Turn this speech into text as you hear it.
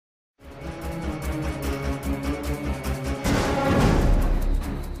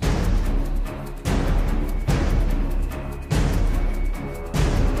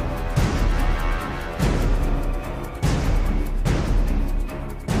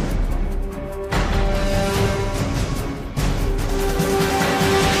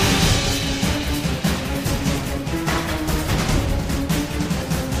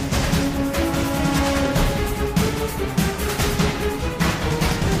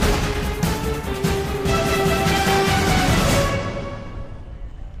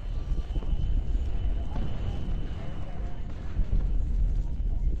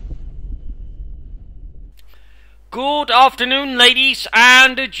Good afternoon, ladies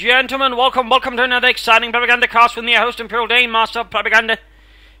and gentlemen. Welcome to another exciting Propagandacast with me, your host, Imperial Dane, Master of Propaganda,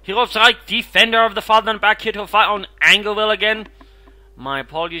 Hero of Strike, Defender of the Fatherland, back here to a fight on Angleville again. My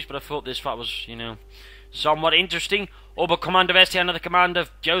apologies, but I thought this fight was, somewhat interesting. Oberkommando West here, another command of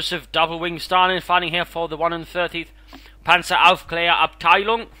Joseph Double Wing Stalin, fighting here for the 130th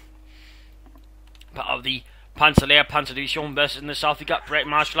Panzeraufklärabteilung. Part of the Panzerlehr Panzerdivision versus in the south. We got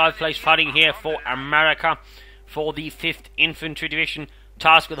Breadmarsh live place fighting here for America for the 5th Infantry Division,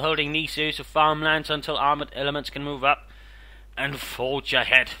 tasked with holding these series of farmlands until armoured elements can move up and forge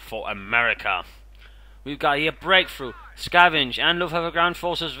ahead for America. We've got here Breakthrough, Scavenge, and Luftwaffe Ground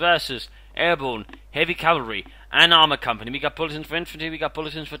Forces versus Airborne, Heavy Cavalry, and Armour Company. We got bulletins for infantry, we got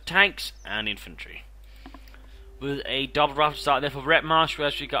bulletins for tanks and infantry. With a double rifle start there for Breadmarsh,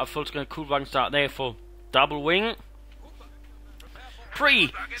 whereas we got a full-scale Kuhlwagen start there for Double Wing.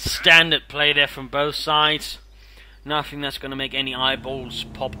 Pretty standard play there from both sides. Nothing that's going to make any eyeballs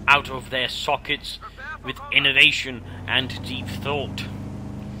pop out of their sockets with innovation and deep thought.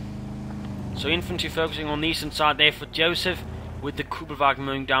 So infantry focusing on the eastern side there for Joseph, with the Kugelwagen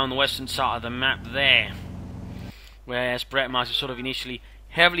moving down the western side of the map there. Whereas Breadmarsh is sort of initially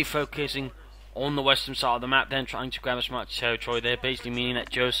heavily focusing on the western side of the map, then trying to grab as much territory there, basically meaning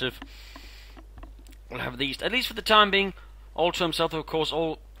that Joseph will have these, at least for the time being, all to himself. Of course,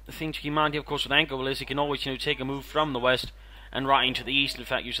 all the thing to keep in mind here, of course, with Angleville is he can always, take a move from the west and right into the east. In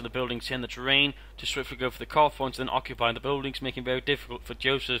fact, using the buildings here in the terrain to swiftly go for the CoH points, then occupy the buildings, making it very difficult for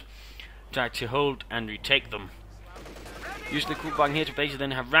Joseph to actually hold and retake them. Using the Kugelwagen here to basically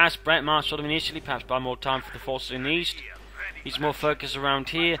then have Ras, Breadmarsh sort of initially, perhaps buy more time for the forces in the east. He's more focused around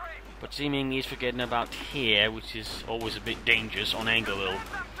here, but seemingly he's forgetting about here, which is always a bit dangerous on Angleville.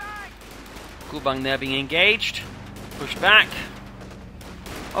 Kugelwagen there being engaged, pushed back.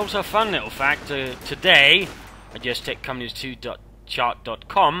 Also a fun little fact, today, I just checked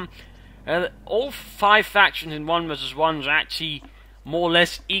companies2.chart.com, all 5 factions in 1 vs 1 are actually more or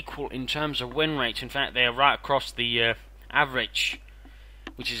less equal in terms of win rates. In fact, they are right across the average,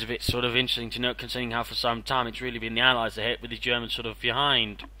 which is a bit sort of interesting to note, considering how for some time it's really been the Allies ahead with the Germans sort of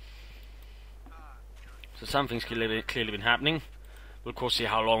behind. So something's clearly been happening. We'll of course see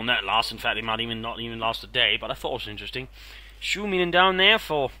how long that lasts. In fact, it might not even last a day, but I thought it was interesting. Schuminen down there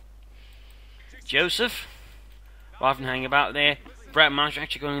for Joseph, rather than hanging about there. Breadmarsh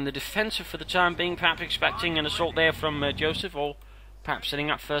actually going in the defensive for the time being, perhaps expecting an assault there from Joseph, or perhaps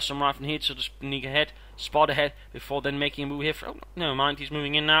setting up first some rifle here to sneak ahead, spot ahead, before then making a move here. Oh, never mind, he's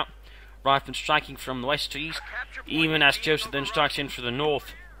moving in now. Rifleman striking from the west to east, even as Joseph then strikes in from the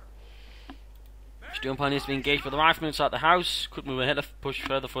north. Steel Pioneers being engaged by the riflemen inside the house. Could move ahead, push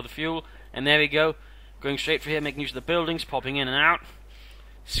further for the fuel, and there we go. Going straight for here, making use of the buildings, popping in and out.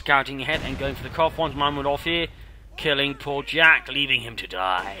 Scouting ahead and going for the CoH ones. Mine went off here, killing poor Jack, leaving him to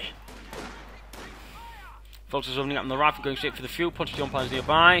die. Folks opening up on the rifle, going straight for the fuel. Punch Steel Pioneers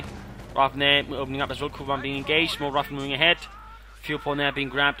nearby. Rifle there opening up as well. Kuhlwagen being engaged. Small rifle moving ahead. Fuel point there being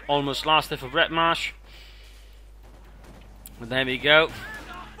grabbed almost last there for Breadmarsh. And there we go.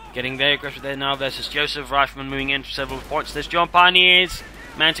 Getting very aggressive there now versus Joseph. Rifleman moving in for several points. There's John Pioneers.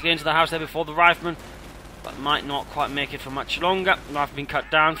 Man to get into the house there before the Rifleman, but might not quite make it for much longer. Rifleman being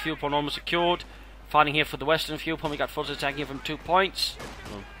cut down. Fuel point almost secured. Fighting here for the western fuel point. We got forces attacking here from 2 points.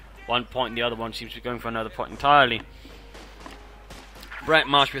 Well, 1 point, and the other one seems to be going for another point entirely.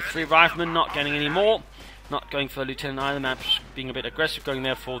 Breadmarsh with 3 Riflemen, not getting any more. Not going for a lieutenant either. Man being a bit aggressive, going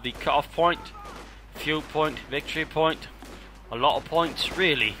there for the cut-off point, fuel point, victory point. A lot of points,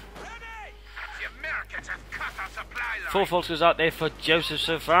 really. 4 Volksguns out there for Joseph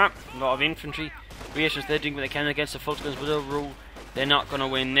so far. A lot of infantry. Reactions they're doing what they can against the Volksguns, but overall they're not going to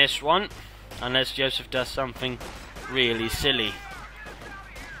win this one unless Joseph does something really silly,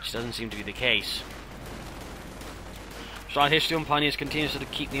 which doesn't seem to be the case. So here Steel Pioneers continues to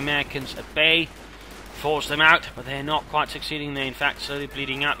keep the Americans at bay, force them out, but they're not quite succeeding. They're in fact slowly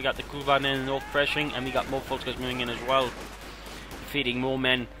bleeding out. We got the Kuhlwagen in the north pressuring, and we got more Volksguns moving in as well, feeding more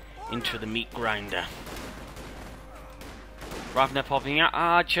men into the meat grinder. Rifleman popping out.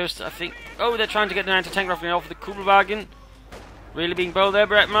 I think. Oh, they're trying to get the anti-tank rifleman off the Kugelwagen. Really being bold there,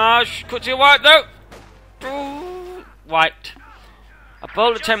 Breadmarsh. Could you wipe though? Ooh, wiped. A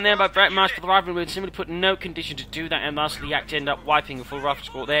bold attempt there by Breadmarsh, but the rifleman would simply put in no condition to do that, and thusly he actually ended up wiping a full rifle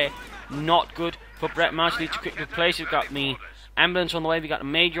squad there. Not good for Breadmarsh. Needs to quickly replace. We've got the ambulance on the way. We got the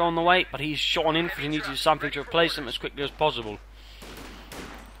major on the way, but he's shot on infantry. He needs to do something to replace him as quickly as possible.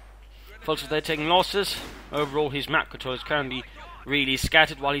 Folks, they're taking losses. Overall, his map control is currently really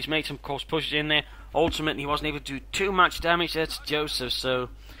scattered, while he's made some course pushes in there. Ultimately, he wasn't able to do too much damage there to Joseph, so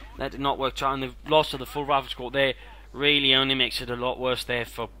That did not work out, and the loss of the full rifle squad there really only makes it a lot worse there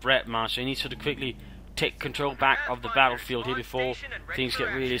for Breadmarsh. So he needs to quickly take control back of the battlefield here before things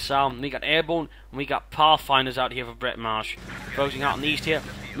get really sour. We got airborne, and we got pathfinders out here for Breadmarsh. Focusing out on the east here,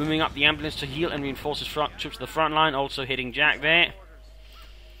 moving up the ambulance to heal and reinforce his troops to the front line, also hitting Jack there.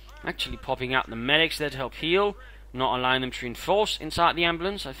 Actually popping out the medics there to help heal, not allowing them to reinforce inside the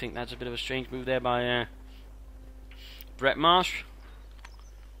ambulance. I think that's a bit of a strange move there by Breadmarsh.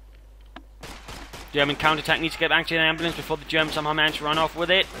 German counterattack needs to get back to the ambulance before the Germans somehow manage to run off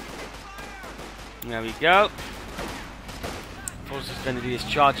with it. There we go. Force is going to do this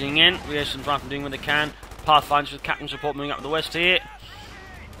charging in. Reasons right from doing what they can. Pathfinders with captain support moving up the west here.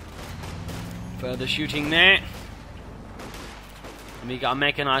 Further shooting there. And we got a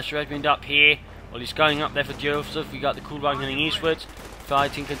mechanized regiment up here. Well, he's going up there for Joseph. We got the Kuhlwagen heading eastwards.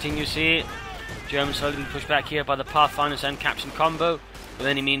 Fighting continues here. Germans slowly being pushed back here by the Pathfinders and Captain combo. With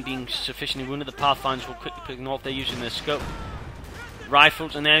any mean being sufficiently wounded, the Pathfinders will quickly pick them off. They're using their scope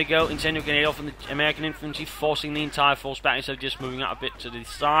rifles, and there we go. Incendiary grenade off from the American infantry, forcing the entire force back instead of just moving out a bit to the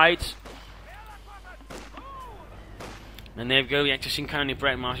sides. And there we go. The active County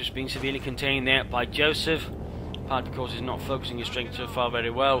Breadmarsh is being severely contained there by Joseph, partly because he's not focusing his strength so far very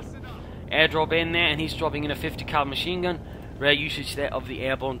well. Airdrop in there, and he's dropping in a 50 caliber machine gun. Rare usage there of the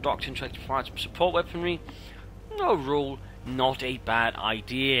airborne doctrine to provide some support weaponry. No rule, not a bad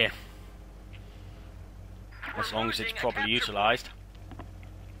idea, as long as it's properly utilised.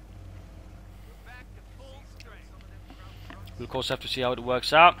 We'll of course have to see how it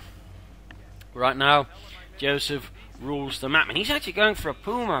works out. Right now, Joseph rules the map, and he's actually going for a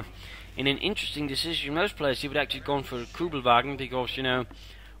Puma in an interesting decision. Most players he would actually gone for a Kugelwagen because, you know,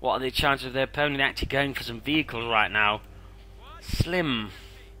 what are the chances of their opponent actually going for some vehicles right now? Slim.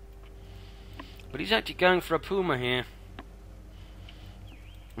 But he's actually going for a Puma here.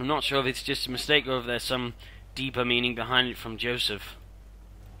 I'm not sure if it's just a mistake or if there's some deeper meaning behind it from Joseph.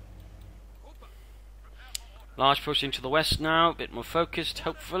 Large push into the west now, a bit more focused,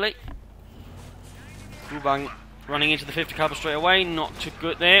 hopefully. Kubang running into the 50 caliber straight away, not too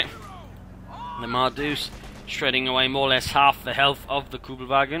good there. The Mardus shredding away more or less half the health of the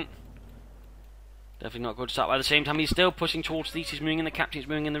Kugelwagen. Definitely not good to start. At the same time, he's still pushing towards the east. He's moving in the captain, he's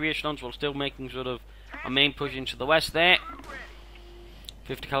moving in the rear echelons while still making sort of a main push into the west there.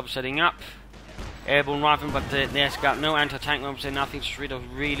 50 caliber setting up. Airborne rifle, but there's got no anti-tank weapons, so nothing to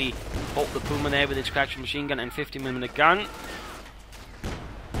really halt the Puma there with its cracked machine gun and 50mm gun.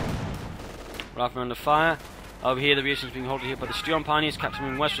 Rifle under fire. Over here, the rear is being held here by the Sturm Pioneers. Captain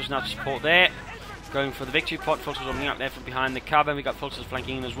moving westwards now to support there. Going for the victory pot. Fulters opening up there from behind the cabin. We got Fulters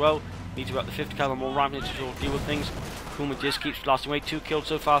flanking in as well. Need to go up the 50 caliber more rifle to sort of deal with things. Puma just keeps blasting away. 2 killed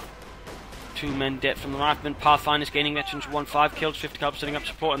so far. 2 men dead from the rifleman. Pathfinders gaining veterans. 5 kills. 50 caliber setting up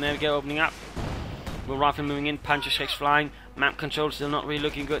support, and there we go, opening up. Will rifle moving in. Panzer Schrecks flying. Map control still not really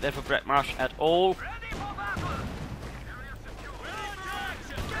looking good there for Breadmarsh at all.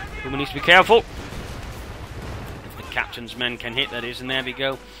 Puma needs to be careful. If the captain's men can hit, that is, and there we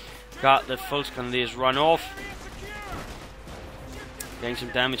go. Got the Volkskanadiers run off. Getting some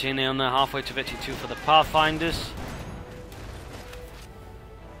damage in there on the halfway to victory 2 for the Pathfinders.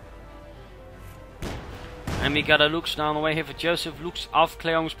 And we got a Lux down the way here for Joseph. Lux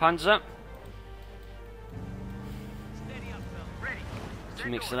Aufklärungspanzer. To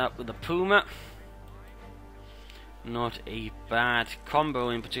mix it up with the Puma. Not a bad combo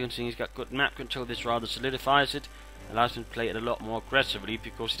in particular. He's got good map control. This rather solidifies it. Allows him to play it a lot more aggressively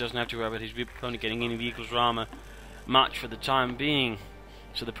because he doesn't have to worry about his opponent getting any vehicles or armor much for the time being.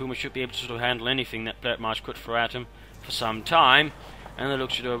 So the Puma should be able to sort of handle anything that Breadmarsh could throw at him for some time. And the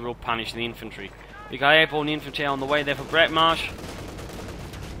Lux should overall punish the infantry. We got airborne infantry on the way there for Breadmarsh.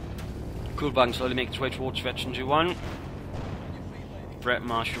 Kuhlwagen slowly makes its way towards Veteran 2-1.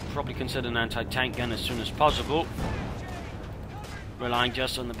 Breadmarsh should probably consider an anti-tank gun as soon as possible. Relying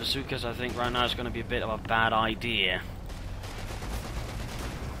just on the bazookas, I think right now is going to be a bit of a bad idea.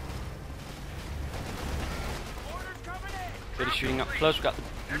 Bit of shooting up close. We've got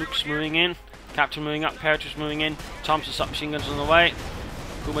the Lux moving in, Captain moving up, Paratroops moving in, Thompson submachine guns on the way.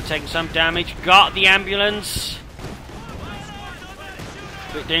 Puma taking some damage. Got the ambulance.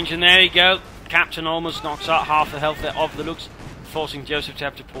 Bit danger, and there you go. Captain almost knocks out half the health there of the Lux, forcing Joseph to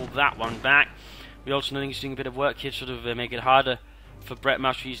have to pull that one back. We also know he's doing a bit of work here to sort of make it harder for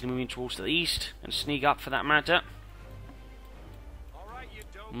Breadmarsh to easily moving towards the east and sneak up for that matter.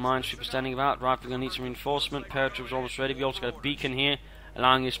 Minesweeper standing about. Rifle going to need some reinforcement. Paratroopers almost ready. We also got a beacon here,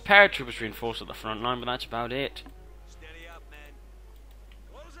 allowing his paratroopers to reinforce at the front line, but that's about it.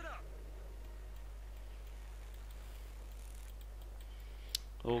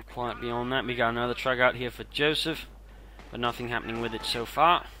 All quiet beyond that. We got another truck out here for Joseph, but nothing happening with it so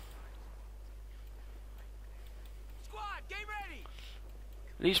far.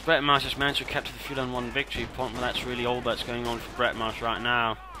 At least Breadmarsh has managed to capture the field on one victory point, but that's really all that's going on for Breadmarsh right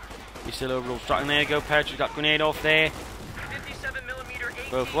now. He's still overall struggling. There you go, Perch got grenade off there.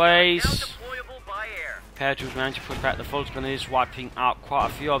 Both ways. Perch was managed to put back the full grenades, wiping out quite a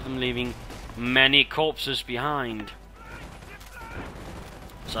few of them, leaving many corpses behind.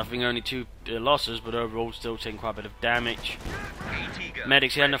 Suffering only 2 losses, but overall still taking quite a bit of damage.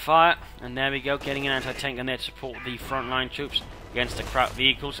 Medics here under fire, and there we go, getting an anti-tank in there to support the frontline troops against the Kraut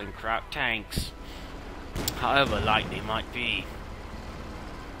vehicles and Kraut tanks. However light they might be.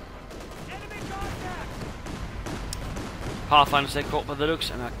 Pathfinders are caught by the looks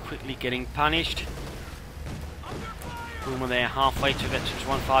and are quickly getting punished. Puma there halfway to veterans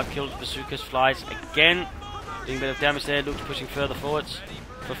 1-5 kills. Bazookas flies again, doing a bit of damage there. Looks pushing further forwards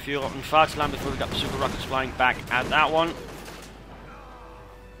for fuel and Farsland before we got bazooka rockets flying back at that one.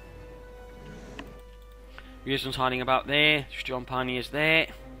 Eastern's hiding about there. Strong Pioneers there.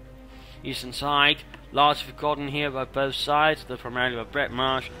 Eastern side, largely forgotten here by both sides, though primarily by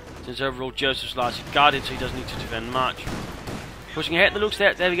Breadmarsh, since overall Joseph's largely guarded, so he doesn't need to defend much. Pushing ahead, the looks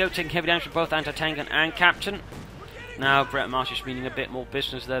there we go, taking heavy damage from both anti-tank and captain. Now Breadmarsh is meaning a bit more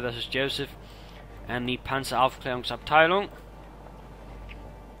business there versus Joseph and the Panzer Aufklärungsabteilung.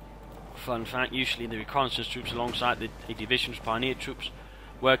 Fun fact, usually the reconnaissance troops alongside the division's pioneer troops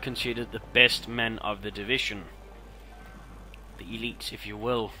were considered the best men of the division. The elites, if you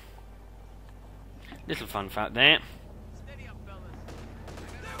will. Little fun fact there.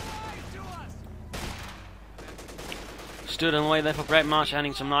 Stood on the way there for Breadmarsh,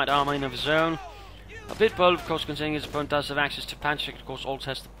 adding some light armour in of his own. A bit bold, of course, considering his opponent does have access to Panzer, of course, also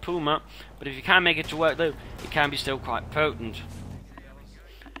has the Puma. But if you can make it to work, though, it can be still quite potent.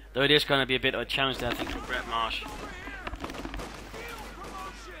 Though it is going to be a bit of a challenge there, I think, for Breadmarsh.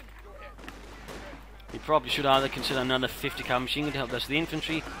 He probably should either consider another 50 cal machine gun to help versus the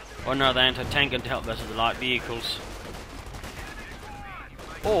infantry, or another anti-tank gun to help versus the light vehicles.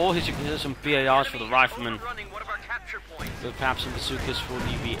 Or he should consider some BARs for the riflemen, with perhaps some bazookas for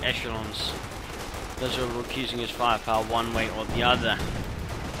the V echelons. Those are accusing his firepower one way or the other.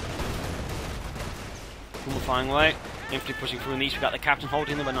 Puma flying away, infantry pushing through in the east. We got the captain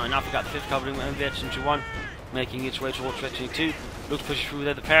holding them, but not enough. We got the 5th covering into 1, making its way towards 22. Looks pushing through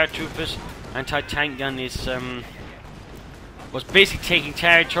there, the paratroopers. Anti-tank gun is was basically taking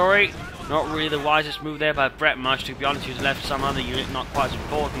territory. Not really the wisest move there by Breadmarsh, to be honest. He's left some other unit not quite as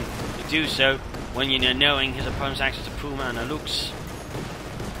important to do so when you're knowing his opponent's access to Puma and Alux.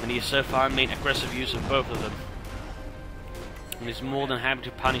 And he has so far made aggressive use of both of them. And is more than happy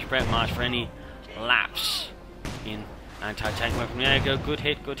to punish Breadmarsh for any lapse in anti-tank weapon. There you go, good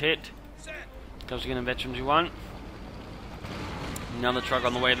hit, good hit. Comes again in Veterans you won. Another truck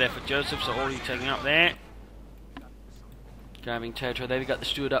on the way there for Joseph, so already taking up there. Grabbing territory there, we got the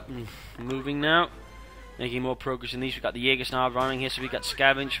steward up and moving now. Making more progress in these. We've got the Jaegers now running here, so we got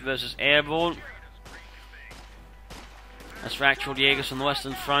Scavenge versus Airborne. As for actual Jaegers on the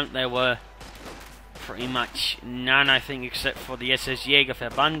western front, there were pretty much none, I think, except for the SS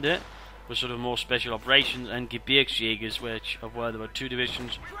Jägerverbande, for sort of more special operations, and Gebirgsjägers, which of where there were 2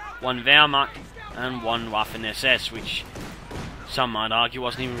 divisions, 1 Wehrmacht and 1 Waffen-SS, which some might argue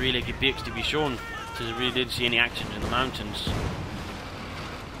wasn't even really a Gebirgsdivision, since it really didn't see any action in the mountains.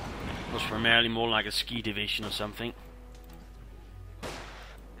 It was primarily more like a ski division or something.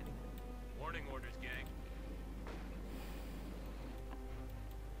 Warning orders, gang.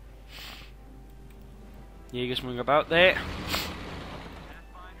 Jaegers moving about there.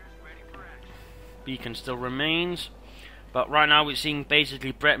 Beacon still remains. But right now we're seeing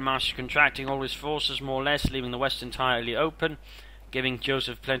basically Breadmarsh contracting all his forces more or less, leaving the west entirely open, giving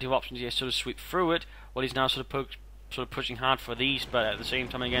Joseph plenty of options here to sort of sweep through it, while he's now sort of pushing hard for the east, but at the same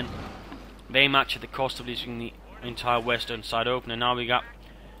time again, very much at the cost of leaving the entire western side open. And now we got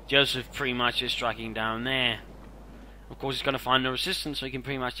Joseph pretty much just striking down there. Of course he's going to find no resistance, so he can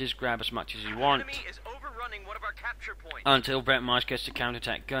pretty much just grab as much as he wants. Until Breadmarsh gets the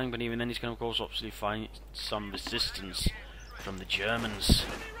counterattack going, but even then he's going to of course obviously find some resistance from the Germans.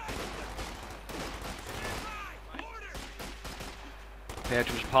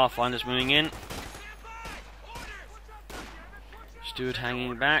 Paratroopers, Pathfinders moving in. Steward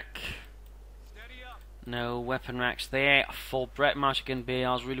hanging back. No weapon racks there. Full Breadmarsh again.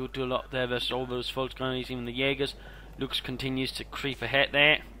 BARs really would do a lot there versus all those folks going, even the Jaegers. Lux continues to creep ahead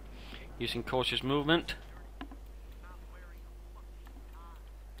there, using cautious movement.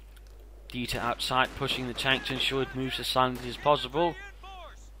 Dieter outside pushing the tank to ensure it moves as silently as possible.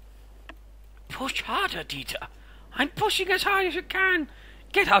 Push harder, Dieter. I'm pushing as hard as you can.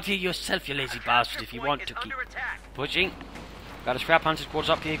 Get out here yourself, you lazy bastard, if you want to keep pushing. Got his Scrap Hunter squads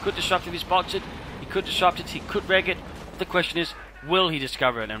up here. He could disrupt if he spots it. He could disrupt it. He could wreck it. The question is, will he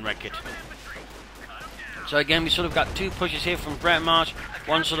discover it and wreck it? So again, we sort of got two pushes here from Breadmarsh.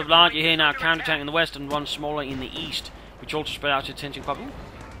 One sort of larger here now, counter-attack in the west, and one smaller in the east, which also spread out to attention pop.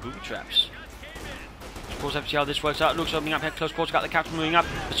 Booby traps. Of course, have to see how this works out. Luke's opening up here, close quarters, got the captain moving up.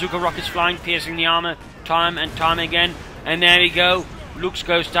 Bazooka rockets flying, piercing the armor, time and time again. And there we go. Luke's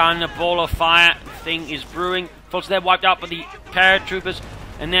goes down in a ball of fire. The thing is brewing. Folks, they're wiped out by the paratroopers.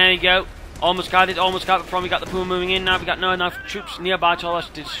 And there we go. Almost got it, almost got it. From we got the Puma moving in now. We got no enough troops nearby to allow us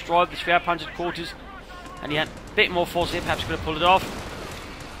to destroy the sphere punted quarters. And he had a bit more force here, perhaps could have pulled it off.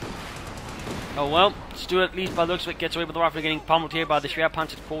 Oh well, Stuart, at least by the looks of it, gets away with the rifle, getting pummeled here by the sphere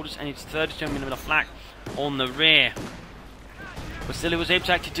punted quarters, and it's 32mm of flak on the rear. But still, he was able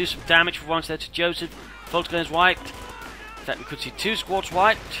to actually do some damage for once there to Joseph. Volkswagen is wiped. In fact, we could see two squads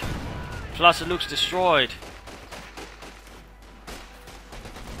wiped. Plus, it looks destroyed.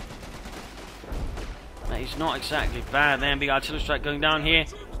 That is not exactly bad. Then big artillery strike going down here,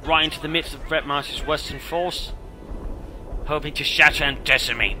 right into the midst of Breadmarsh's western force, hoping to shatter and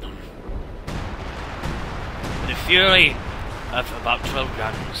decimate them. With a fury of about 12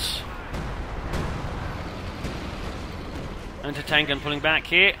 guns. Anti-tank gun pulling back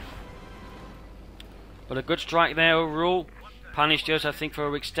here. But a good strike there overall. Punished Joseph, I think,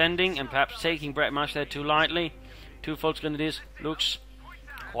 for extending and perhaps taking Breadmarsh there too lightly. 2 Volkswagen it is. Looks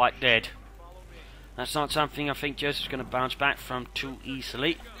quite dead. That's not something I think Joseph's going to bounce back from too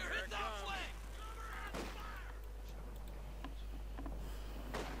easily.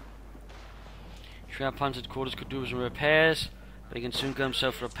 Shroud Panzer quarters could do some repairs, but he can soon go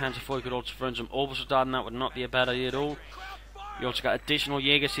himself for a Panzer IV. He could also throw in some Orbital Dart, and that would not be a bad idea at all. You also got additional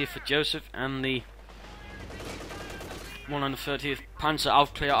Jaegers here for Joseph and the 130th Panzer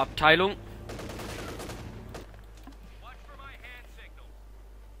Aufklärabteilung.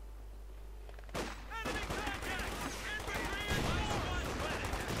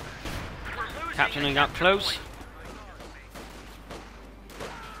 Captaining up close.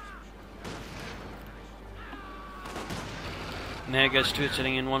 And there goes Stuart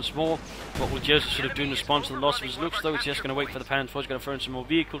sitting in once more. What will Joseph sort of do in response to the loss of his looks, though? He's just going to wait for the Panzer IV. He's going to throw in some more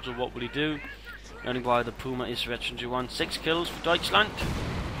vehicles, or what will he do? Only why the Puma is stretching to 6 kills for Deutschland.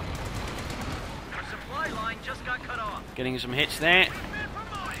 Our supply line just got cut off. Getting some hits there.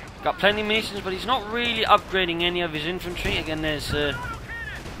 Got plenty of munitions, but he's not really upgrading any of his infantry. Again, there's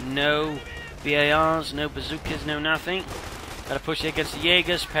no BARs, no bazookas, no nothing. Got to push here against the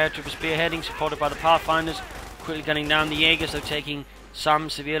Jaegers. Paratroopers spearheading, supported by the Pathfinders. Quickly gunning down the Jaegers, though taking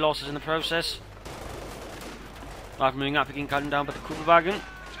some severe losses in the process. Life moving up again, cutting down by the Kugelwagen.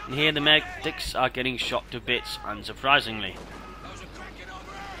 And here the medics are getting shot to bits, unsurprisingly.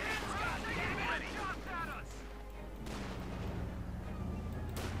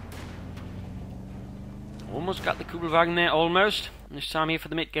 Almost got the Kugelwagen there, almost. And this time here for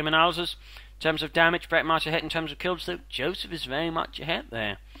the mid-game analysis. In terms of damage, Breadmarsh ahead. In terms of kills, though, Joseph is very much ahead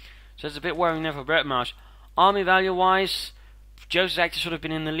there. So it's a bit worrying there for Breadmarsh. Army value-wise, Joseph's actually sort of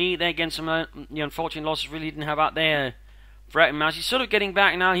been in the lead there against some unfortunate losses really didn't have out there. Breadmarsh, he's sort of getting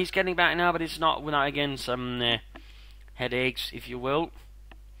back now. He's getting back now, but it's not without, again, some headaches, if you will.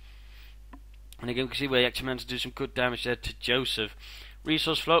 And again, we can see where he actually managed to do some good damage there to Joseph.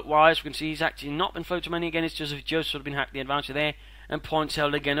 Resource float-wise, we can see he's actually not been floated many. Again, it's just if Joseph sort of been hacked the advantage there. And points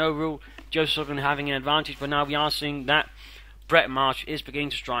held again overall. Joseph sort of been having an advantage, but now we are seeing that Breadmarsh is beginning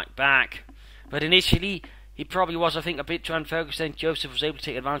to strike back. But initially, he probably was, I think, a bit too unfocused. Then Joseph was able to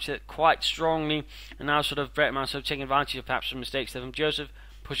take advantage of it quite strongly. And now sort of Breadmarsh sort of taking advantage of perhaps some mistakes there from Joseph,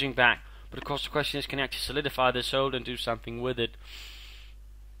 pushing back. But of course the question is, can he actually solidify this hold and do something with it?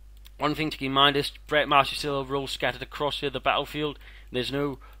 One thing to keep in mind is Breadmarsh is still overall scattered across here the battlefield. There's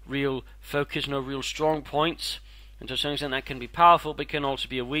no real focus, no real strong points. And to some extent that can be powerful, but can also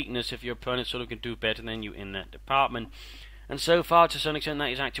be a weakness if your opponent sort of can do better than you in that department. And so far, to some extent, that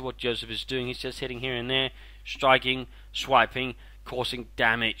is actually what Joseph is doing. He's just hitting here and there, striking, swiping, causing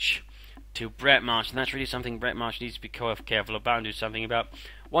damage to Breadmarsh. And that's really something Breadmarsh needs to be careful about and do something about.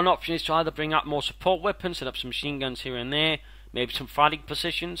 One option is to either bring up more support weapons, set up some machine guns here and there, maybe some fighting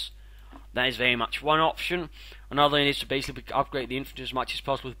positions. That is very much one option. Another is to basically upgrade the infantry as much as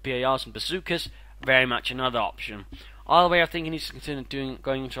possible with BARs and bazookas. Very much another option. Either way, I think he needs to consider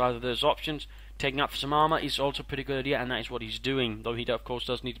going into either of those options. Taking up for some armor is also a pretty good idea, and that is what he's doing. Though he, of course,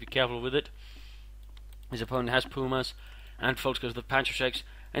 does need to be careful with it. His opponent has Pumas and Folks goes with Panzer Shakes,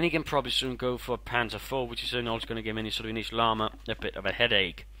 and he can probably soon go for Panzer IV, which is certainly also going to give him any sort of initial armor a bit of a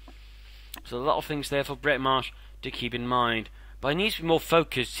headache. So a lot of things there for Breadmarsh to keep in mind. But he needs to be more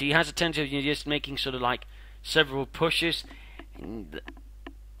focused. He has a tendency of just making sort of like several pushes.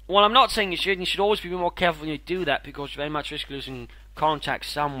 Well, I'm not saying you should always be more careful when you do that, because you very much risk losing contact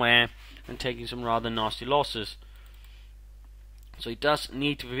somewhere and taking some rather nasty losses. So he does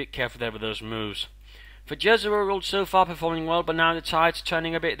need to be a bit careful there with those moves. For Joseph overall so far performing well, but now the tide's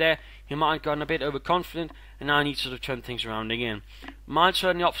turning a bit there. He might have gotten a bit overconfident, and now he needs to sort of turn things around again. Mine's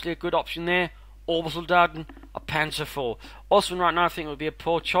certainly obviously a good option there. Obersoldaten, a Panzer IV. Osman right now I think would be a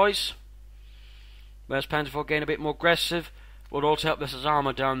poor choice. Whereas Panzer IV getting a bit more aggressive would also help this as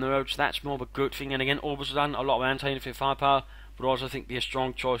armour down the road, so that's more of a good thing. And again, Obersoldaten, a lot of anti-infantry firepower, would also think be a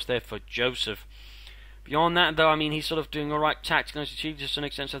strong choice there for Joseph. Beyond that, though, I mean, he's sort of doing alright tactical and strategic to an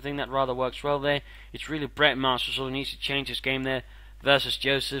extent, so I think that rather works well there. It's really Breadmarsh who sort of needs to change his game there versus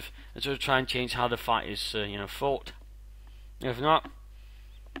Joseph, and sort of try and change how the fight is, fought. If not,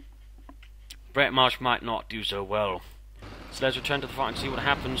 Breadmarsh might not do so well. So let's return to the fight and see what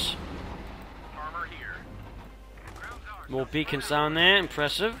happens. More beacons down there,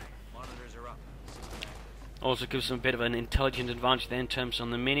 impressive. Also gives them a bit of an intelligent advantage there in terms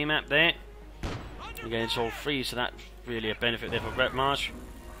on the mini-map there. Again, it's all free, so that's really a benefit there for Breadmarsh.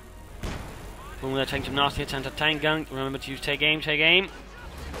 Boom, they're taking some nasty hits, anti-tank gun. Remember to use take aim, take aim.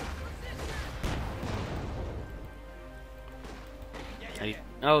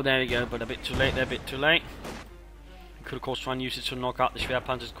 Oh, there we go, but a bit too late there, a bit too late. Could of course try and use it to knock out the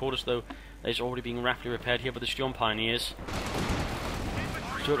Schwerpanzer's quarters, though it's already being rapidly repaired here by the Sturm Pioneers.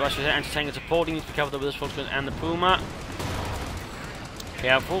 Stuart Rush is anti-tank and supporting, needs to be careful with this Volkswagen and the Puma.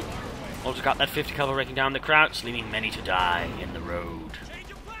 Careful. Also got that 50 cover raking down the Krauts, leaving many to die in the road.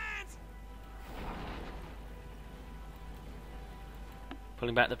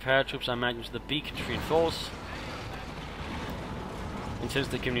 Pulling back the paratroops, I imagine, to the beacon to reinforce. And since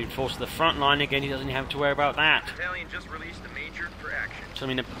they can reinforce the front line again, he doesn't have to worry about that. Just released a major for action. So I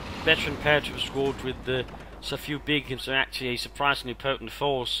mean, a veteran paratroop squad with so few beacons are actually a surprisingly potent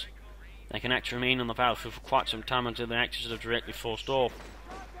force. They can actually remain on the battlefield for quite some time until they're actually sort of directly forced off.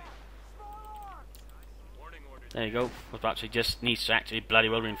 There you go. I was about to say, just needs to actually bloody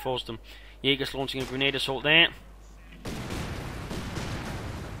well reinforce them. Jaeger's launching a grenade assault there.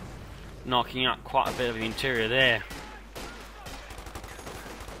 Knocking out quite a bit of the interior there.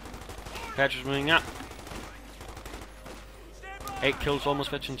 Paratroopers moving up. 8 kills almost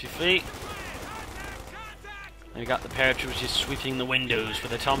for 23. And we got the paratroopers just sweeping the windows for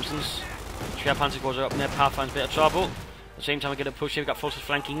the Thompsons. Schwerpanzer goes up in there, Pathfinder's a bit of trouble. At the same time we get a push here, we've got forces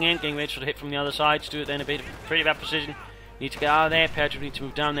flanking in, getting ready to hit from the other side. Stuart then a bit of pretty bad precision. Need to get out of there, paratroopers need to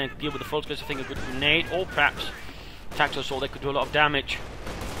move down there and deal with the Volkswagen. I think a good grenade, or perhaps tactical assault, they could do a lot of damage.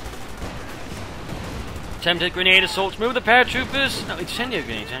 Attempted grenade assaults, move the paratroopers! No, incendiary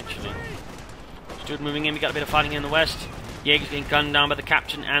grenades actually. Stuart moving in, we got a bit of fighting in the west. Jaeger's getting gunned down by the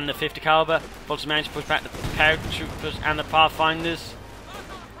captain and the 50 caliber. Volkswagen managed to push back the paratroopers and the Pathfinders.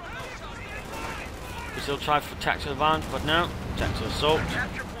 We still try for tactical advance, but no. Tactical assault.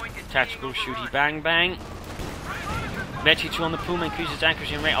 Tactical shooty bang bang. Vetchi 2 on the Puma increases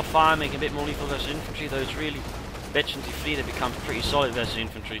accuracy and rate of fire, making a bit more lethal versus infantry, though it's really veteran fleet that becomes pretty solid versus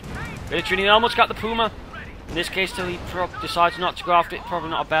infantry. Literally almost got the Puma. In this case, though, he decides not to go after it. Probably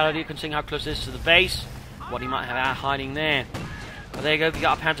not a bad idea considering how close it is to the base. What he might have out hiding there. But there you go, we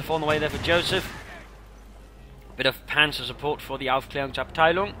got a Panzer IV on the way there for Joseph. Bit of Panzer support for the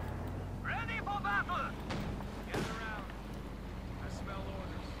Aufklärungsabteilung.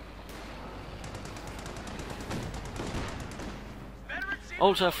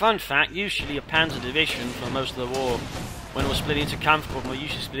 Also, a fun fact, usually a Panzer division for most of the war, when it was split into Kampfgruppen, were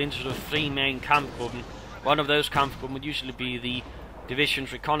usually split into sort of 3 main Kampfgruppen. One of those Kampfgruppen would usually be the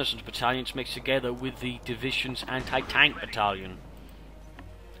Division's Reconnaissance Battalions mixed together with the Division's Anti-Tank Battalion.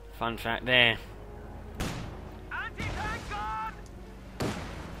 Fun fact there.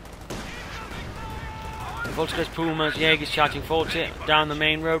 Volkswagen's Pumas, Jaegers charging forward down the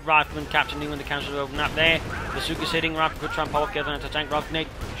main road. Rifleman captaining when the council open up there. Bazooka's hitting, Rifle could try and pop together an anti-tank rifle grenade.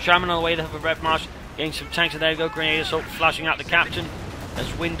 Sherman on the way there for Breadmarsh, getting some tanks, and there you go, grenade assault flashing out the captain.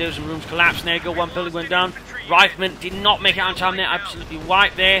 As windows and rooms collapse, and there you go, one building went down. Rifleman did not make it on time there, absolutely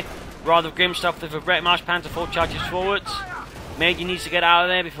wiped there. Rather grim stuff there for Breadmarsh. Panzer IV charges forwards. Major needs to get out of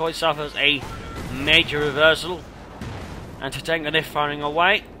there before he suffers a major reversal. Anti-tank gun firing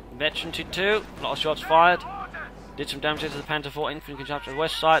away. Veteran 2, a lot of shots fired. Did some damage to the Panzer IV infantry control to the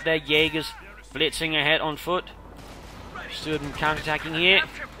west side there. Jaegers blitzing ahead on foot. Stuart counter-attacking here.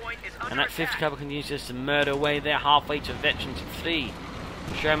 And that 50 cover continues just to murder away there halfway to Veteran 3.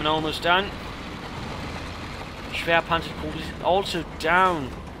 Sherman almost done. Schwerpanzer is also down.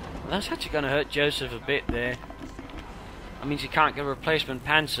 That's actually going to hurt Joseph a bit there. That means he can't get a replacement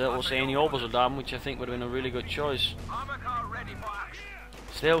Panzer or say any orbital dam, which I think would have been a really good choice.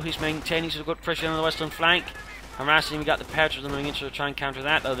 Still, he's maintaining some good pressure on the western flank. Harassing, we got the paratroopers moving in to try and counter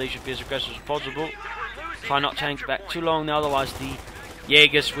that, though they should be as aggressive as possible. Try not to hang back too long now, otherwise the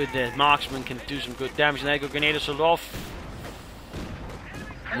Jaegers with the marksmen can do some good damage. And there you go, grenadiers sold off.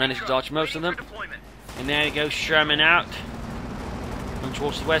 Managed to dodge most of them. And there you go, Sherman out. Going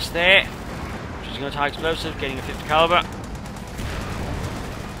towards the west there. Just going to high explosive, getting a 50 caliber.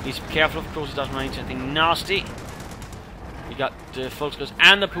 Needs to be careful, of course, he doesn't run into anything nasty. You got the Volksglows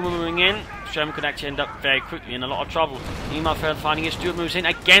and the Puma moving in. Sherman could actually end up very quickly in a lot of trouble. Meanwhile, further finding it, Stuart moves in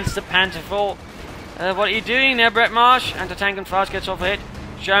against the Panzer IV. What are you doing there, Breadmarsh? Anti-tank and fast gets off ahead.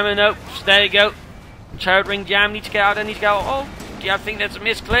 Sherman, nope, there you go. Turret ring jam, need to get out there, need to go. Oh, yeah, I think that's a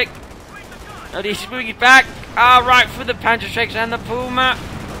misclick. Oh, he's moving it back. Ah, right for the Panzer Strikes and the Puma.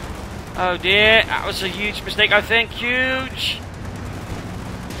 Oh dear, that was a huge mistake, I think. Huge.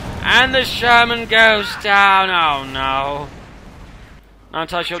 And the Sherman goes down. Oh no. Not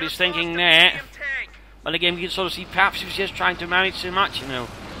entirely sure what he's thinking there. But again, we can sort of see perhaps he was just trying to manage too much, you know.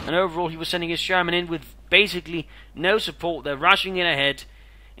 And overall, he was sending his Sherman in with basically no support. They're rushing in ahead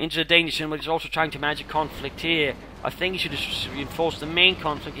into the danger zone, but he's also trying to manage a conflict here. I think he should have reinforced the main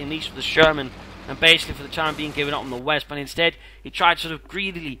conflict in east with the Sherman, and basically for the time being given up on the west. But instead, he tried to sort of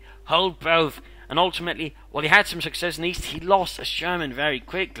greedily hold both. And ultimately, while he had some success in the east, he lost a Sherman very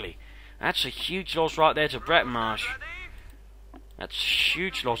quickly. That's a huge loss right there to Breadmarsh. That's a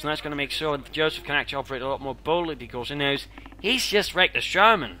huge loss, and that's going to make sure that Joseph can actually operate a lot more boldly, because he knows he's just wrecked a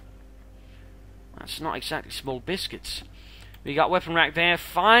Sherman. That's not exactly small biscuits. We got weapon rack there,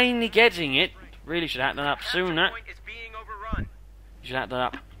 finally getting it. Really should have that up sooner. Should have that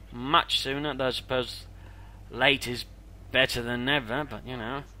up much sooner, though I suppose late is better than never, but you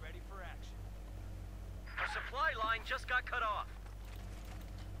know. The supply line just got cut off.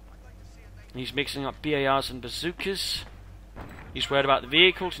 He's mixing up BARs and bazookas. He's worried about the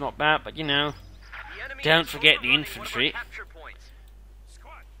vehicles, not bad, but you know, don't forget the infantry.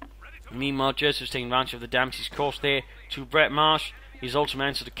 Meanwhile, Joseph's taking advantage of the damage he's caused there to Breadmarsh. He's also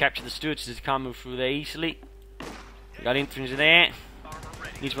managed to capture the Stuarts as he can't move through there easily. He got infantry there.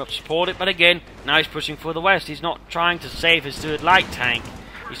 Needs to support it, but again, now he's pushing for the west. He's not trying to save his Stuart light tank.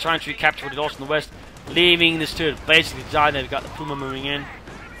 He's trying to recapture what he lost in the west, leaving the Stuart basically to die there. We've got the Puma moving in.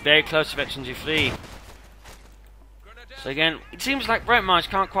 Very close to Veteran 3. So again, it seems like Breadmarsh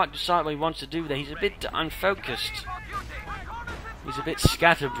can't quite decide what he wants to do there. He's a bit unfocused. He's a bit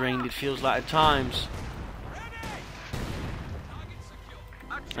scatterbrained, it feels like at times.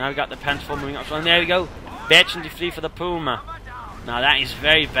 Now we've got the Panzer IV moving up. So there we go. Veteran 3 for the Puma. Now that is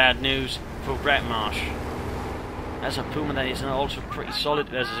very bad news for Breadmarsh. That's a Puma that is also pretty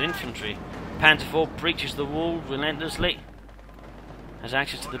solid as his infantry. Panzer IV breaches the wall relentlessly. Has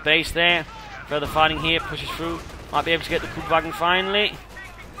access to the base there. Further fighting here, pushes through. Might be able to get the Kubelwagen finally.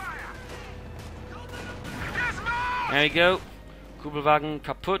 There we go. Kubelwagen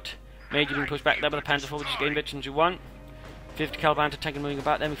kaput. Major being pushed back there by the Panzer IV, which is getting Veteran 1. 50 caliber anti-tank moving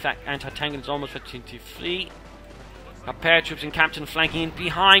about them. In fact, anti-tank is almost Veteran 3. Got paratroops and captain flanking in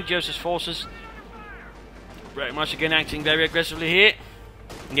behind Joseph's forces. Breadmarsh again acting very aggressively here.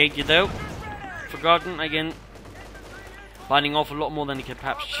 Engaged though. Forgotten again. Biting off a lot more than he could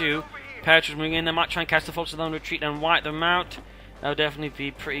perhaps chew. Paratroops moving in. They might try and catch the Volks on retreat and wipe them out. That would definitely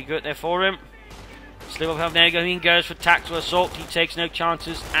be pretty good there for him. Slip of health. There you go. He goes for tactical assault. He takes no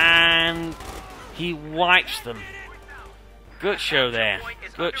chances and he wipes them. Good show there.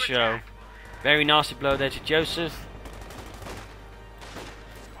 Good show. Very nasty blow there to Joseph.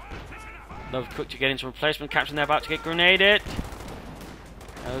 Love Cook to get into replacement. Captain there about to get grenaded.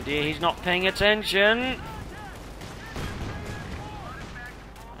 Oh dear, he's not paying attention.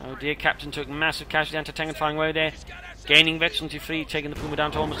 Oh dear, Captain took massive casualty anti-tank and flying away there. Gaining Veteran 3, taking the Puma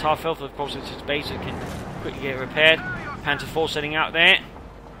down to almost half health. Of course, it's his base that can quickly get repaired. Panzer IV setting out there.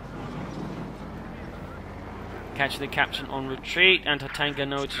 Catch the Captain on retreat. Anti-tanker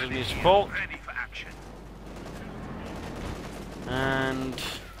notices his support. And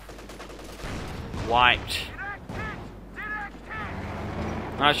wiped.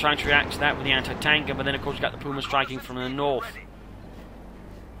 I was trying to react to that with the anti-tanker, but then of course you got the Puma striking from the north.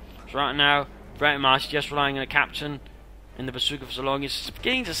 So right now, Breadmarsh just relying on a captain in the bazooka for so long. He's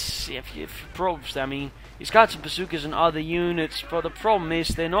beginning to see a few probes. I mean, he's got some bazookas and other units, but the problem is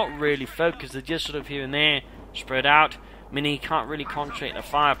they're not really focused. They're just sort of here and there, spread out, meaning he can't really concentrate the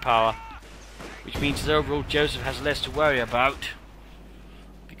firepower, which means that overall Joseph has less to worry about,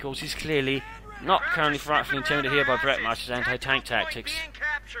 because he's clearly not currently frightfully intimidated here by Breadmarsh's anti-tank tactics.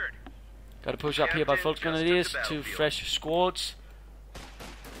 Got to push up here by Fultz Grenadiers. 2 fresh squads.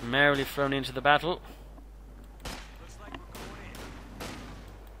 Merrily thrown into the battle.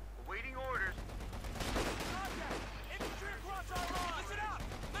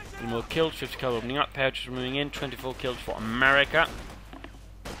 Any more kills, 50 cover opening up, paratroopers moving in, 24 kills for America.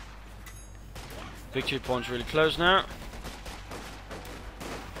 Victory point's really close now.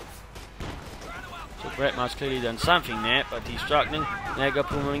 So Breadmarsh clearly done something there, but he's struggling. There you go,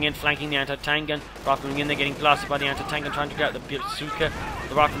 Puma moving in, flanking the anti-tank gun. Rifle moving in, they're getting blasted by the anti-tank gun, trying to get out the bazooka.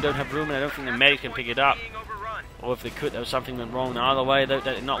 The rifle don't have room, and I don't think the medics can pick it up. Or if they could, there was something went wrong the other way. That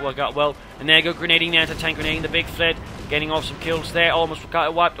did not work out well. And there you go, grenading the anti-tank, grenading the big fled. Getting off some kills there. Almost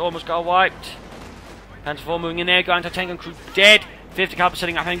got wiped. Almost got wiped. Panzer IV moving in there. Go anti-tank and crew dead. 50 caliber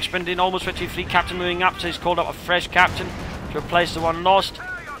setting up, having sprinted in. Almost victory fleet captain moving up. So he's called up a fresh captain to replace the one lost.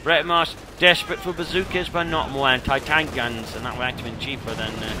 Breadmarsh desperate for bazookas, but not more anti-tank guns. And that would actually have been cheaper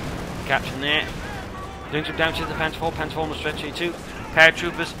than the captain there. Doing some damage to the Panzer IV. Panzer IV almost victory too.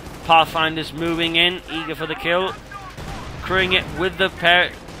 Paratroopers, Pathfinders moving in, eager for the kill. Crewing it with the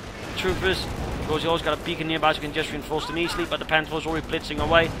paratroopers. Of course, you always got a beacon nearby, so you can just reinforce them easily, but the Panzer is already blitzing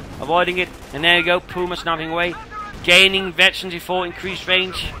away, avoiding it. And there you go, Puma snapping away. Gaining veterans before increased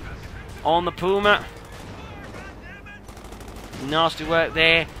range on the Puma. Nasty work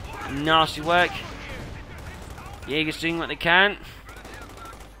there. Nasty work. Jaeger's doing what they can.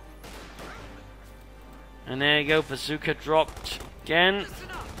 And there you go, bazooka dropped again.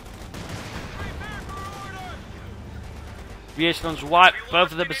 Vietnam's wiped,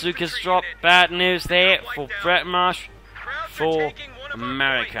 both of the bazookas dropped. Bad news there for Breadmarsh, for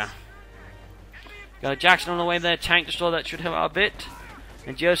America. Got a Jackson on the way there, tank destroyer, that should help out a bit.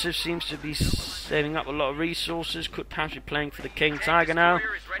 And Joseph seems to be saving up a lot of resources, could perhaps be playing for the King Tiger now.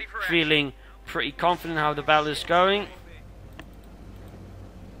 Feeling pretty confident how the battle is going.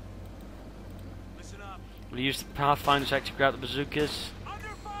 We'll use the Pathfinders to actually grab the bazookas.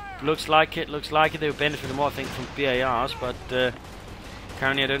 Looks like it. They would benefit more, I think, from BARs, but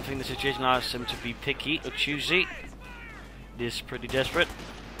currently I don't think the situation allows them to be picky or choosy. It is pretty desperate.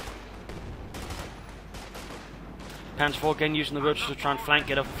 Panzer IV again using the roaches to try and flank,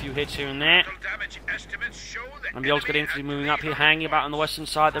 get off a few hits here and there. And the Ulster infantry moving up here, hanging about on the western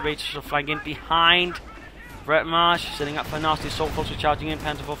side. The Rangers are flanking in behind Breadmarsh, setting up for a nasty assault force, charging in.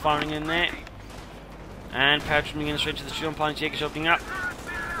 Panzer IV firing in there. And paratroopers moving in straight to the Sturm Pines. Jaeger's opening up.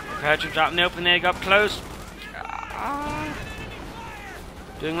 Paratroopers out in the open there, go up close.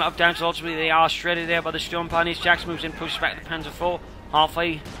 Doing a lot of damage, ultimately they are shredded there by the Sturm Pines. Jackson moves in, pushes back the Panzer IV.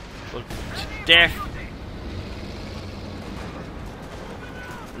 Halfway, well, to death.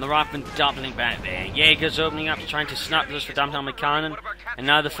 And the rifleman doubling back there. Jaeger's opening up, trying to snap this for Damn cannon. And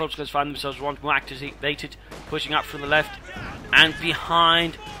now the Volksguards find themselves once more activated, pushing up from the left and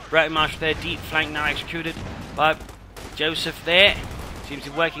behind. Breadmarsh their deep flank now executed by Joseph there. Seems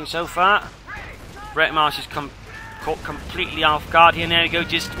to be working so far. Breadmarsh is caught completely off guard here. There we go,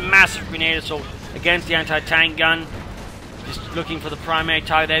 just massive grenade assault against the anti-tank gun. Just looking for the primary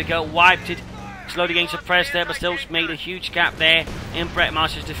target. There we go, wiped it. Slowly getting suppressed there, but still made a huge gap there in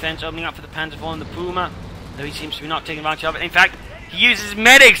Breadmarsh's defense, opening up for the Panzer IV and the Puma, though he seems to be not taking advantage of it. In fact, he uses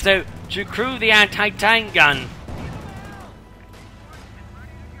medics though to crew the anti-tank gun.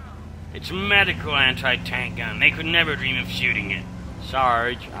 It's a medical anti-tank gun. They could never dream of shooting it.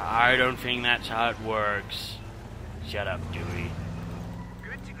 Sarge, I don't think that's how it works. Shut up, Dewey.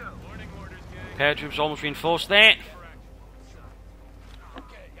 Good to go. Paratroops almost reinforced there.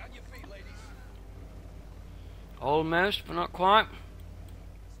 Almost, but not quite.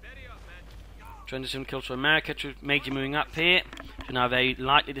 Trying to soon kills for America. Major moving up here. So now very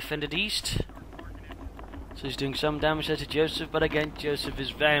lightly defended east. So he's doing some damage there to Joseph, but again, Joseph is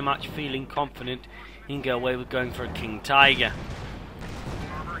very much feeling confident he can get away with going for a King Tiger.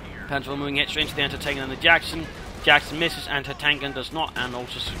 Panzer IV moving it straight into the anti-tank and the Jackson. Jackson misses, anti-tank gun does not, and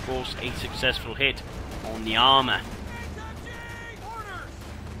also scores a successful hit on the armour.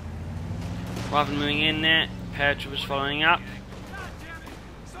 Rifle moving in there. Paratroopers following up.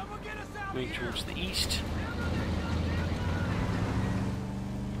 Moving towards the east.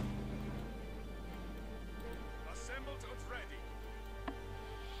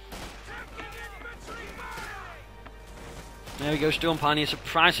 There we go, Storm Pioneer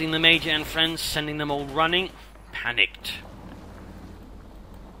surprising the Major and friends, sending them all running. Panicked.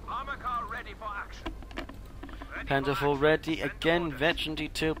 Armor car ready for action. Panzer IV ready again, Veteran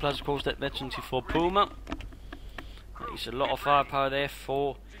D2, plus of course that Veteran D4 Puma. There's a lot of firepower there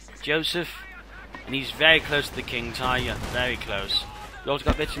for Joseph. And he's very close to the King Tiger, very close. He's also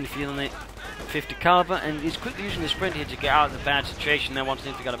got Veteran D3 on the 50 caliber, and he's quickly using the sprint here to get out of the bad situation there once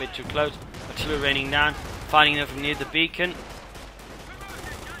things got a bit too close. Artillery raining down, fighting over near the beacon.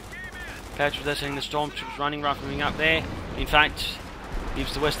 Patriots there saying the stormtroopers running, moving up there. In fact,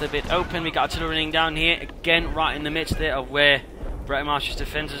 leaves the west a bit open. We got artillery raining down here, again right in the midst there of where Breadmarsh's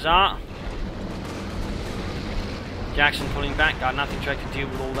defences are. Jackson pulling back, got nothing to try to deal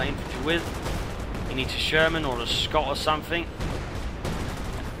with all that infantry with. He needs a Sherman or a Scott or something.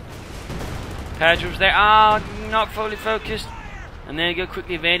 Patriots there are not fully focused. And there you go,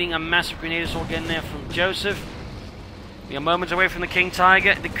 quickly evading a massive grenade assault getting there from Joseph. We are moments away from the King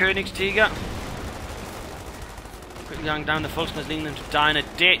Tiger, the Königstiger. Quickly going down the Volksman's, leading them to die in a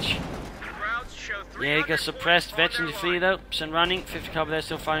ditch. There you go, suppressed. Veterans flee though, sent running. 50 caliber there,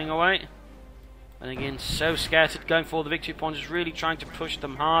 still fighting away. And again, so scattered, going for the victory points, is really trying to push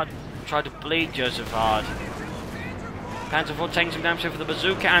them hard. Try to bleed Joseph hard. Panzer IV taking some damage for the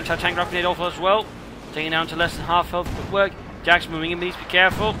bazooka, anti-tank rocket grenade awful as well. Taking down to less than half health, good work. Jackson moving in, needs to be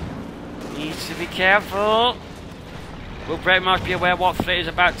careful. Needs to be careful. Will Breadmarsh be aware what threat is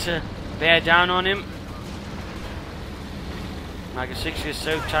about to bear down on him? Like a 60 or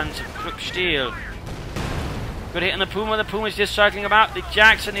so tons of Krupp steel. Good hit on the Puma. The Puma is just circling about. The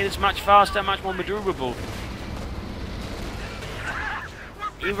Jackson is much faster, much more maneuverable.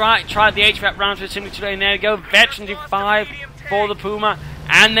 He tried the HVAC round for simply today, and there we go. Veteran D5 for the Puma.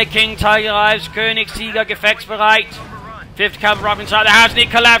 And the King Tiger arrives. Königstiger gefechtsbereit. 50 caliber up inside the house, and it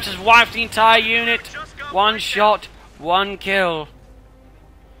collapses. Wipes the entire unit. One shot, one kill.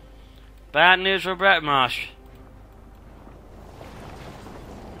 Bad news for Breadmarsh.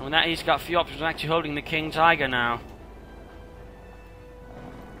 And with that, he's got a few options of actually holding the King Tiger now.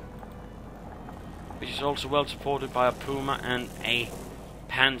 Which is also well supported by a Puma and a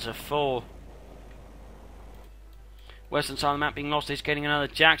Panzer IV. Western side of the map being lost. He's getting another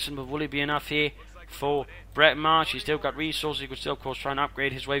Jackson, but will it be enough here for Breadmarsh? He's still got resources. He could still, of course, try and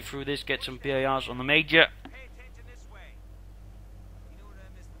upgrade his way through this, get some BARs on the Major.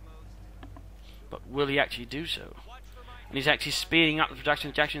 But will he actually do so? And he's actually speeding up the production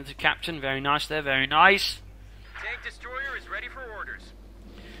of Jackson to captain. Very nice there, very nice. Tank destroyer is ready for orders.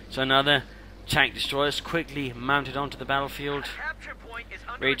 So another tank destroyer is quickly mounted onto the battlefield, Capture point is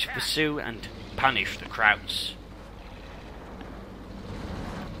under ready to attack. pursue and punish the Krauts.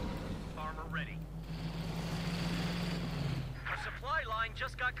 Armor ready. Our supply line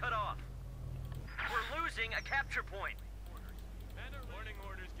just got cut off. We're losing a capture point. Morning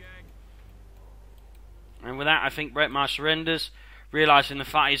orders, gang. And with that, I think Breadmarsh surrenders, realising the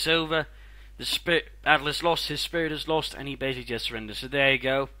fight is over. The battle is lost, his spirit is lost, and he basically just surrenders. So there you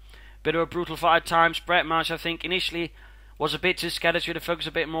go. Bit of a brutal fight at times. Breadmarsh, I think, initially was a bit too scattered. Should have focused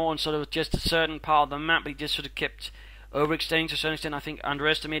a bit more on sort of just a certain part of the map, but he just sort of kept overextending to a certain extent. I think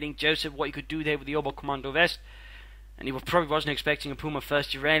underestimating Joseph, what he could do there with the Oberkommando West. And he probably wasn't expecting a Puma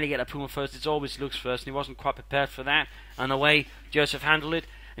first. You rarely get a Puma first, it's always looks first, and he wasn't quite prepared for that. And the way Joseph handled it.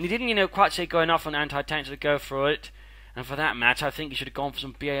 And he didn't, quite say go enough on anti-tanks to go for it. And for that matter, I think he should have gone for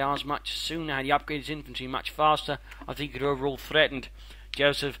some BARs much sooner. Had he upgraded his infantry much faster, I think he could have overall threatened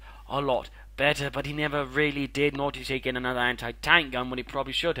Joseph a lot better. But he never really did, nor did he take in another anti-tank gun when he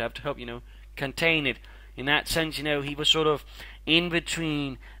probably should have to help, contain it. In that sense, he was sort of in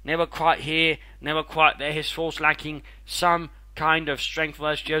between, never quite here, never quite there. His force lacking some kind of strength,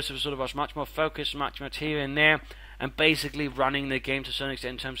 whereas Joseph sort of was much more focused, much here and there, and basically running the game to a certain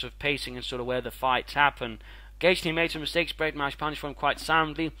extent in terms of pacing and sort of where the fights happen. Occasionally made some mistakes. Breadmarsh punished for him quite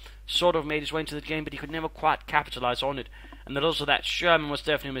soundly, sort of made his way into the game, but he could never quite capitalise on it. And that also that Sherman was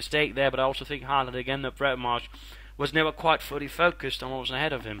definitely a mistake there, but I also think highlighted again that Breadmarsh was never quite fully focused on what was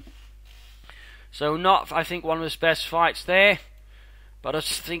ahead of him. So not, I think, one of his best fights there, but I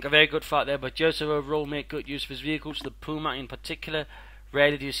think a very good fight there. But Joseph overall made good use of his vehicles, the Puma in particular.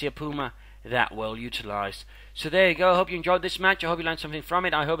 Rarely do you see a Puma that well utilised. So there you go. I hope you enjoyed this match. I hope you learned something from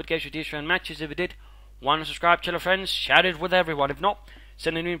it. I hope it gave you ideas for matches. If it did, why not subscribe, tell your friends, share it with everyone. If not,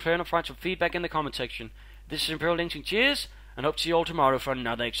 send a new player and find some feedback in the comment section. This is Imperial Lynching. Cheers, and hope to see you all tomorrow for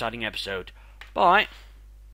another exciting episode. Bye.